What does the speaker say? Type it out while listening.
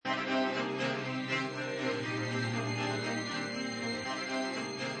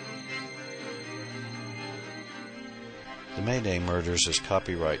The Mayday Murders is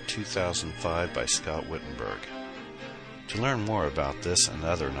copyright 2005 by Scott Wittenberg. To learn more about this and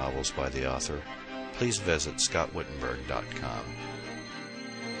other novels by the author, please visit scottwittenberg.com.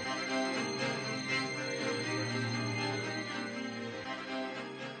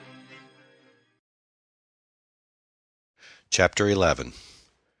 Chapter 11.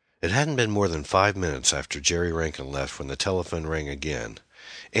 It hadn't been more than 5 minutes after Jerry Rankin left when the telephone rang again.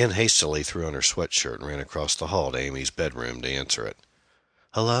 Anne hastily threw on her sweatshirt and ran across the hall to Amy's bedroom to answer it.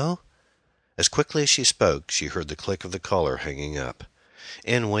 "Hello?" As quickly as she spoke, she heard the click of the caller hanging up.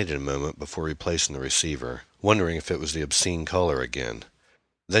 Anne waited a moment before replacing the receiver, wondering if it was the obscene caller again.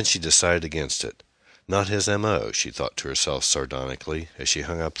 Then she decided against it. Not his M.O., she thought to herself sardonically as she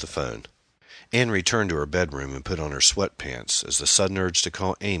hung up the phone. Anne returned to her bedroom and put on her sweatpants as the sudden urge to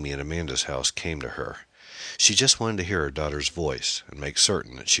call Amy at Amanda's house came to her. She just wanted to hear her daughter's voice and make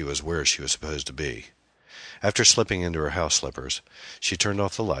certain that she was where she was supposed to be. After slipping into her house slippers, she turned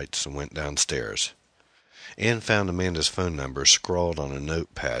off the lights and went downstairs. Anne found Amanda's phone number scrawled on a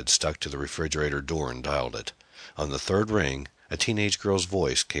notepad stuck to the refrigerator door and dialed it. On the third ring, a teenage girl's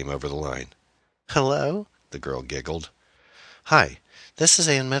voice came over the line. "Hello?" the girl giggled. "Hi, this is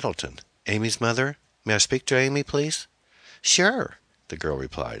Anne Middleton. Amy's mother? May I speak to Amy, please?" "Sure," the girl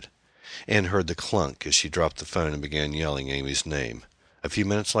replied. Anne heard the clunk as she dropped the phone and began yelling Amy's name. A few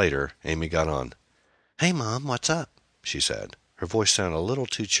minutes later, Amy got on. "Hey, Mom, what's up?" she said. Her voice sounded a little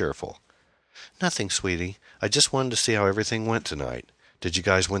too cheerful. "Nothing, sweetie. I just wanted to see how everything went tonight. Did you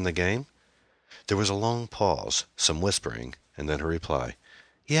guys win the game?" There was a long pause, some whispering, and then her reply.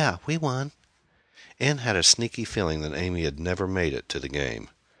 "Yeah, we won." Anne had a sneaky feeling that Amy had never made it to the game.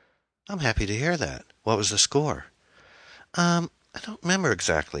 "I'm happy to hear that. What was the score?" I don't remember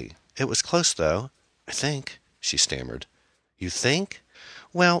exactly. It was close, though, I think," she stammered. "You think?"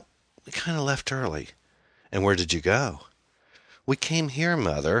 "Well, we kind of left early." "And where did you go?" "We came here,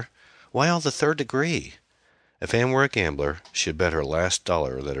 Mother. Why all the third degree?" If Anne were a gambler, she had bet her last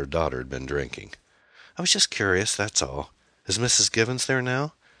dollar that her daughter had been drinking. "I was just curious, that's all. Is Mrs. Givens there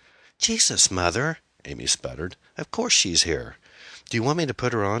now?" "Jesus, Mother," Amy sputtered. "Of course she's here. Do you want me to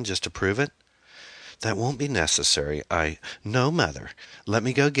put her on just to prove it?" "That won't be necessary. No, Mother. Let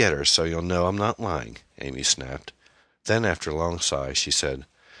me go get her so you'll know I'm not lying," Amy snapped. Then, after a long sigh, she said,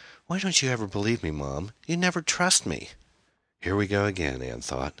 "Why don't you ever believe me, Mom? You never trust me." Here we go again, Anne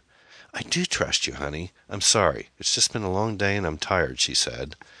thought. "I do trust you, honey. I'm sorry. It's just been a long day and I'm tired," she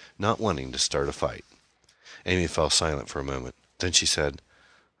said, not wanting to start a fight. Amy fell silent for a moment. Then she said,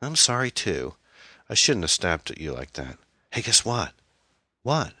 "I'm sorry, too. I shouldn't have snapped at you like that. Hey, guess what?"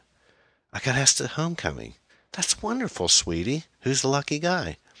 "What?" "I got asked to homecoming." "That's wonderful, sweetie. Who's the lucky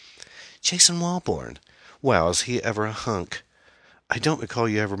guy?" "Jason Walborn." "Wow, is he ever a hunk?" "I don't recall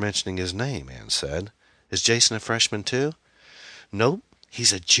you ever mentioning his name," Anne said. "Is Jason a freshman, too?" "Nope.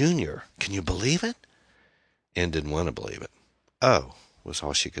 He's a junior. Can you believe it?" Anne didn't want to believe it. "Oh," was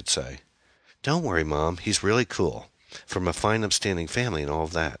all she could say. "Don't worry, Mom. He's really cool. From a fine upstanding family and all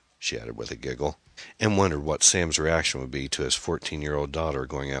of that," she added with a giggle, and wondered what Sam's reaction would be to his 14-year-old daughter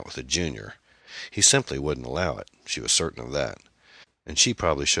going out with a junior. He simply wouldn't allow it, she was certain of that. And she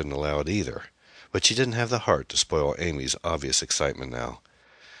probably shouldn't allow it either. But she didn't have the heart to spoil Amy's obvious excitement now.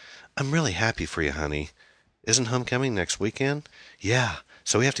 "I'm really happy for you, honey. Isn't homecoming next weekend?" "Yeah,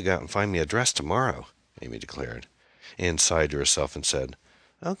 so we have to go out and find me a dress tomorrow," Amy declared. Anne sighed to herself and said,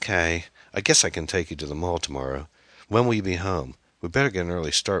 "Okay, I guess I can take you to the mall tomorrow. When will you be home? We'd better get an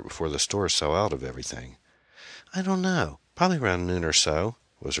early start before the stores sell out of everything." "I don't know. Probably around noon or so,"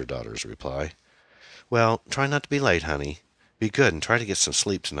 was her daughter's reply. "Well, try not to be late, honey. Be good and try to get some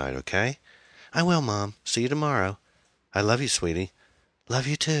sleep tonight, okay?" "I will, Mom. See you tomorrow." "I love you, sweetie." "Love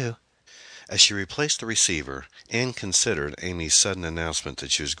you, too." As she replaced the receiver, Anne considered Amy's sudden announcement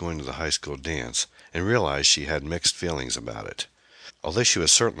that she was going to the high school dance, and realized she had mixed feelings about it. Although she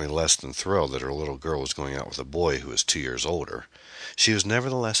was certainly less than thrilled that her little girl was going out with a boy who was 2 years older, she was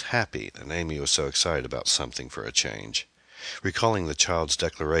nevertheless happy that Amy was so excited about something for a change. Recalling the child's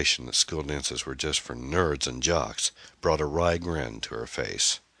declaration that school dances were just for nerds and jocks brought a wry grin to her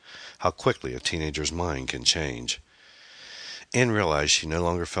face. How quickly a teenager's mind can change. Anne realized she no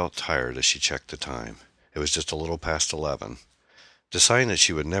longer felt tired as she checked the time. It was just a little past 11. Deciding that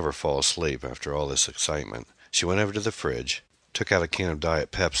she would never fall asleep after all this excitement, she went over to the fridge, took out a can of Diet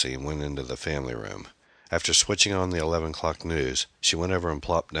Pepsi, and went into the family room. After switching on the 11 o'clock news, she went over and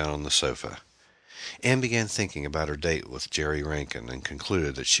plopped down on the sofa. Anne began thinking about her date with Jerry Rankin and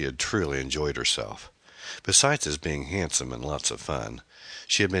concluded that she had truly enjoyed herself. Besides his being handsome and lots of fun,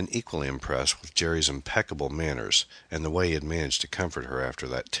 she had been equally impressed with Jerry's impeccable manners and the way he had managed to comfort her after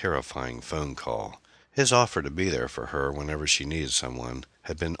that terrifying phone call. His offer to be there for her whenever she needed someone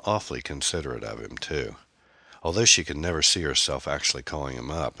had been awfully considerate of him, too. Although she could never see herself actually calling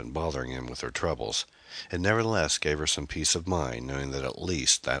him up and bothering him with her troubles, it nevertheless gave her some peace of mind knowing that at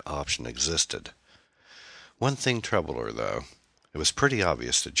least that option existed. One thing troubled her, though. It was pretty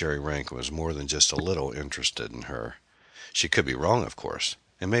obvious that Jerry Rankin was more than just a little interested in her. She could be wrong, of course,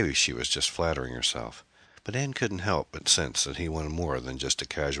 and maybe she was just flattering herself, but Anne couldn't help but sense that he wanted more than just a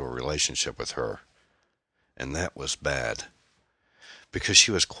casual relationship with her. And that was bad, because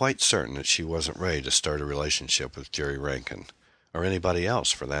she was quite certain that she wasn't ready to start a relationship with Jerry Rankin, or anybody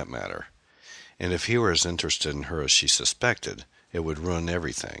else for that matter. And if he were as interested in her as she suspected, it would ruin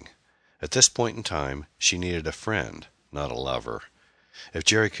everything. At this point in time, she needed a friend, not a lover. If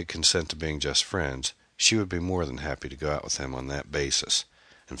Jerry could consent to being just friends, she would be more than happy to go out with him on that basis.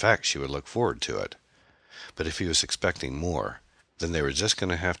 In fact, she would look forward to it. But if he was expecting more, then they were just going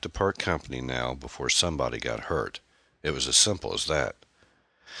to have to part company now before somebody got hurt. It was as simple as that.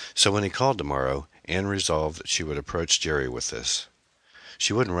 So when he called tomorrow, Anne resolved that she would approach Jerry with this.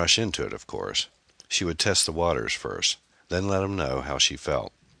 She wouldn't rush into it, of course. She would test the waters first, then let him know how she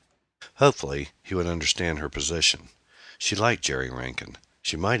felt. Hopefully, he would understand her position. She liked Jerry Rankin.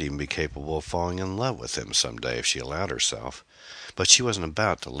 She might even be capable of falling in love with him some day if she allowed herself. But she wasn't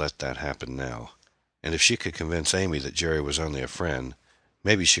about to let that happen now. And if she could convince Amy that Jerry was only a friend,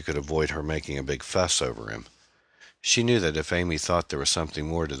 maybe she could avoid her making a big fuss over him. She knew that if Amy thought there was something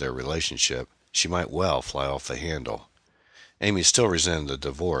more to their relationship, she might well fly off the handle. Amy still resented the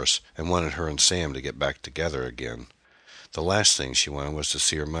divorce and wanted her and Sam to get back together again. The last thing she wanted was to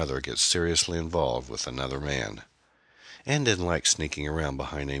see her mother get seriously involved with another man. Anne didn't like sneaking around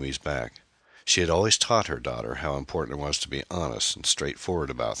behind Amy's back. She had always taught her daughter how important it was to be honest and straightforward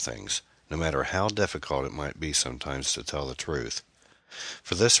about things, no matter how difficult it might be sometimes to tell the truth.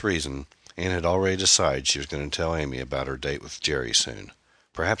 For this reason, Anne had already decided she was going to tell Amy about her date with Jerry soon,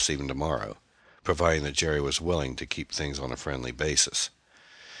 perhaps even tomorrow, providing that Jerry was willing to keep things on a friendly basis.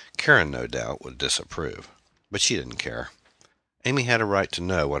 Karen, no doubt, would disapprove, but she didn't care. Amy had a right to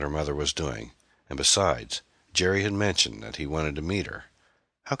know what her mother was doing, and besides, Jerry had mentioned that he wanted to meet her.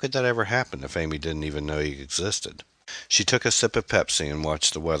 How could that ever happen if Amy didn't even know he existed? She took a sip of Pepsi and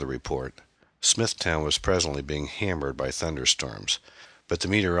watched the weather report. Smithtown was presently being hammered by thunderstorms, but the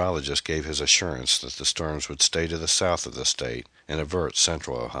meteorologist gave his assurance that the storms would stay to the south of the state and avert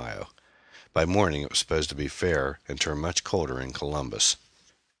central Ohio. By morning it was supposed to be fair and turn much colder in Columbus.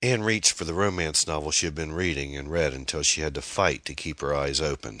 Anne reached for the romance novel she had been reading and read until she had to fight to keep her eyes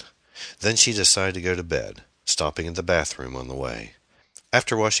open. Then she decided to go to bed, stopping at the bathroom on the way.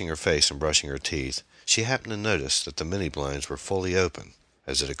 After washing her face and brushing her teeth, she happened to notice that the mini blinds were fully open,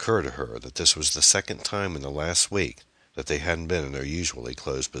 as it occurred to her that this was the second time in the last week that they hadn't been in their usually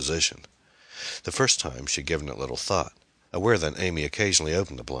closed position. The first time she had given it little thought, aware that Amy occasionally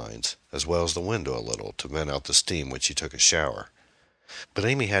opened the blinds, as well as the window a little, to vent out the steam when she took a shower. But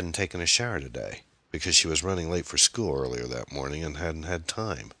Amy hadn't taken a shower today, because she was running late for school earlier that morning and hadn't had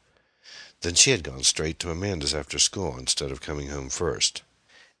time. Then she had gone straight to Amanda's after school instead of coming home first.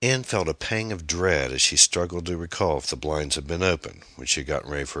 Anne felt a pang of dread as she struggled to recall if the blinds had been open when she had gotten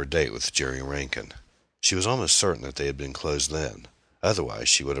ready for a date with Jerry Rankin. She was almost certain that they had been closed then. Otherwise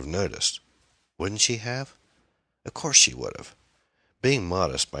she would have noticed. Wouldn't she have? Of course she would have. Being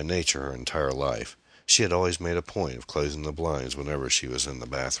modest by nature her entire life, she had always made a point of closing the blinds whenever she was in the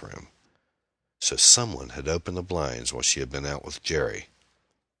bathroom. So someone had opened the blinds while she had been out with Jerry.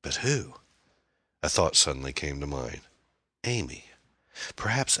 But who? A thought suddenly came to mind. Amy.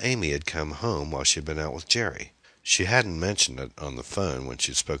 Perhaps Amy had come home while she had been out with Jerry. She hadn't mentioned it on the phone when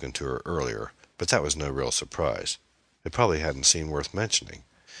she had spoken to her earlier, but that was no real surprise. It probably hadn't seemed worth mentioning.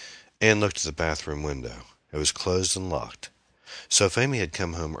 Anne looked at the bathroom window. It was closed and locked. So if Amy had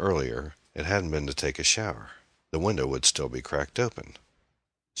come home earlier, it hadn't been to take a shower. The window would still be cracked open.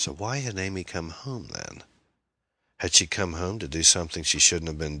 So why had Amy come home then? Had she come home to do something she shouldn't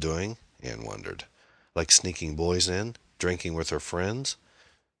have been doing? Anne wondered. Like sneaking boys in, drinking with her friends?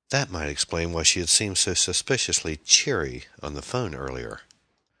 That might explain why she had seemed so suspiciously cheery on the phone earlier.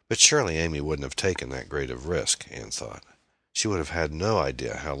 But surely Amy wouldn't have taken that great of risk, Anne thought. She would have had no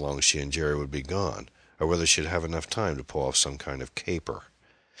idea how long she and Jerry would be gone, or whether she'd have enough time to pull off some kind of caper.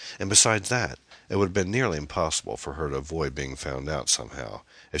 And besides that, it would have been nearly impossible for her to avoid being found out somehow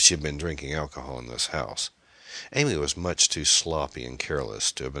if she had been drinking alcohol in this house. Amy was much too sloppy and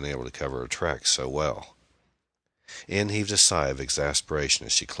careless to have been able to cover her tracks so well. Anne heaved a sigh of exasperation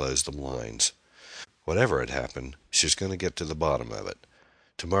as she closed the blinds. Whatever had happened, she was going to get to the bottom of it.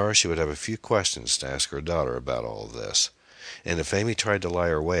 Tomorrow she would have a few questions to ask her daughter about all of this, and if Amy tried to lie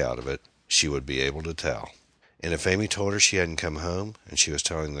her way out of it, she would be able to tell. And if Amy told her she hadn't come home and she was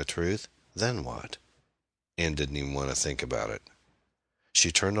telling the truth, then what? Anne didn't even want to think about it. She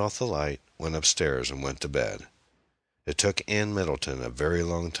turned off the light, went upstairs, and went to bed. It took Anne Middleton a very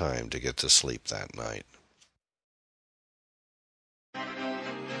long time to get to sleep that night.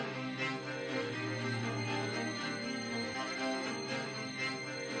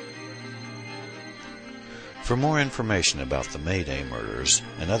 For more information about the Mayday murders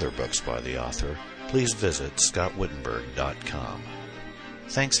and other books by the author, please visit scottwittenberg.com.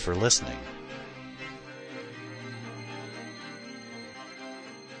 Thanks for listening.